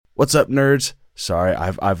What's up, nerds? Sorry,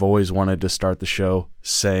 I've always wanted to start the show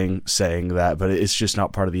saying that, but it's just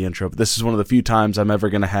not part of the intro. But this is one of the few times I'm ever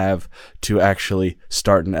going to have to actually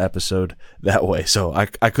start an episode that way, so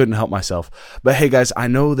I couldn't help myself. But hey guys, I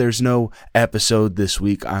know there's no episode this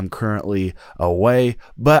week. I'm currently away,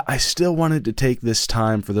 but I still wanted to take this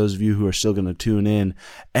time for those of you who are still going to tune in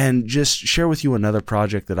and just share with you another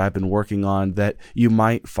project that I've been working on that you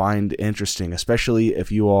might find interesting, especially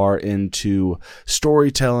if you are into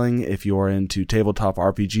storytelling, if you are into tabletop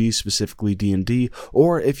RPG, specifically D&D,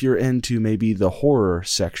 or if you're into maybe the horror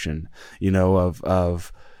section,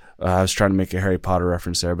 of I was trying to make a Harry Potter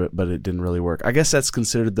reference there, but it didn't really work. I guess that's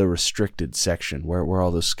considered the restricted section where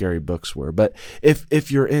all those scary books were. But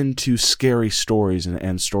if you're into scary stories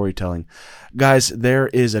and storytelling, guys, there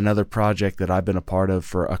is another project that I've been a part of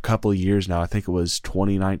for a couple of years now. I think it was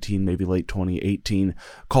 2019, maybe late 2018,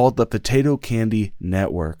 called the Potato Candy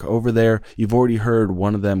Network. Over there, you've already heard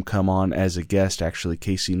one of them come on as a guest. Actually,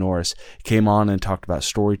 Casey Norris came on and talked about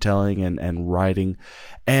storytelling and writing.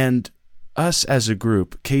 And us as a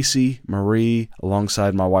group, Casey, Marie,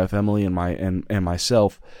 alongside my wife Emily and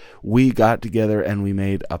myself, we got together and we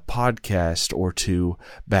made a podcast or two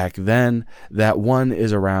back then. That one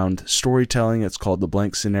is around storytelling. It's called The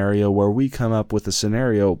Blank Scenario, where we come up with a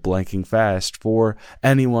scenario blanking fast for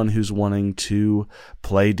anyone who's wanting to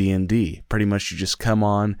play D&D. Pretty much you just come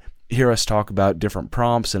on, hear us talk about different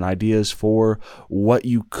prompts and ideas for what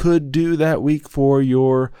you could do that week for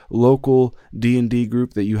your local D&D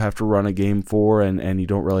group that you have to run a game for and you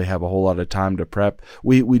don't really have a whole lot of time to prep.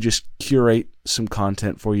 We just curate some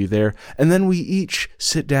content for you there, and then we each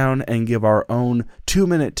sit down and give our own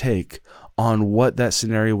 2-minute take on what that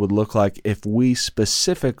scenario would look like if we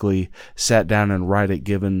specifically sat down and write it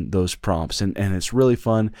given those prompts. And it's really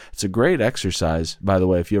fun. It's a great exercise, by the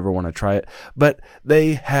way, if you ever want to try it. But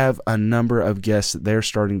they have a number of guests that they're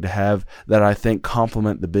starting to have that I think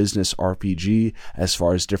complement the business RPG as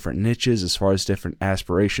far as different niches, as far as different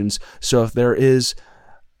aspirations. So if there is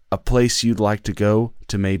a place you'd like to go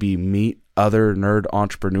to maybe meet other nerd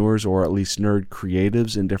entrepreneurs or at least nerd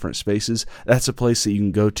creatives in different spaces, that's a place that you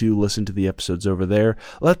can go to, listen to the episodes over there.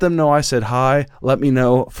 Let them know I said hi. Let me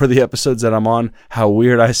know for the episodes that I'm on how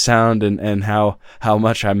weird I sound and how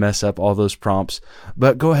much I mess up all those prompts.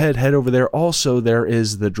 But go ahead, head over there. Also, there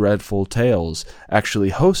is the Dreadful Tales,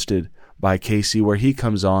 actually hosted by Casey, where he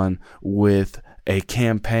comes on with a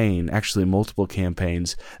campaign, actually multiple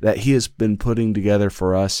campaigns, that he has been putting together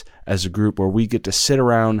for us as a group where we get to sit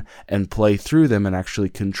around and play through them and actually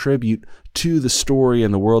contribute to the story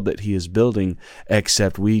and the world that he is building,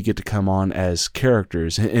 except we get to come on as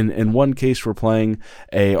characters. In one case, we're playing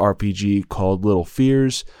a RPG called Little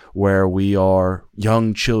Fears, where we are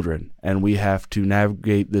young children and we have to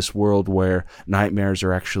navigate this world where nightmares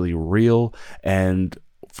are actually real and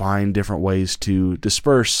find different ways to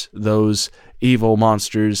disperse those evil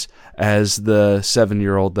monsters as the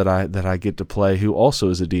 7-year-old that I get to play, who also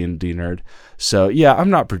is a D&D nerd. So yeah,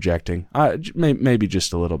 I'm not projecting, maybe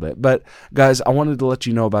just a little bit. But guys, I wanted to let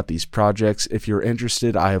you know about these projects. If you're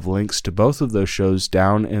interested, I have links to both of those shows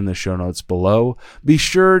down in the show notes below. Be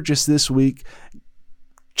sure just this week,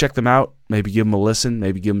 check them out, maybe give them a listen,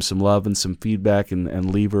 maybe give them some love and some feedback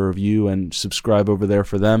and leave a review and subscribe over there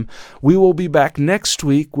for them. We will be back next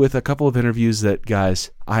week with a couple of interviews that, guys,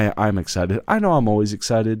 I'm excited. I know I'm always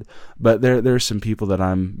excited, but there's some people that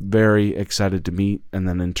I'm very excited to meet and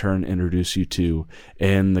then in turn introduce you to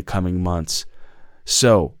in the coming months.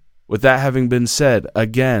 So, with that having been said,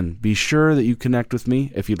 again, be sure that you connect with me.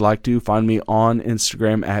 If you'd like to, find me on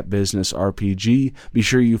Instagram at BusinessRPG. Be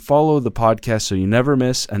sure you follow the podcast so you never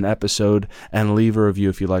miss an episode, and leave a review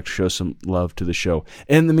if you'd like to show some love to the show.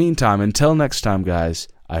 In the meantime, until next time, guys,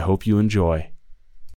 I hope you enjoy.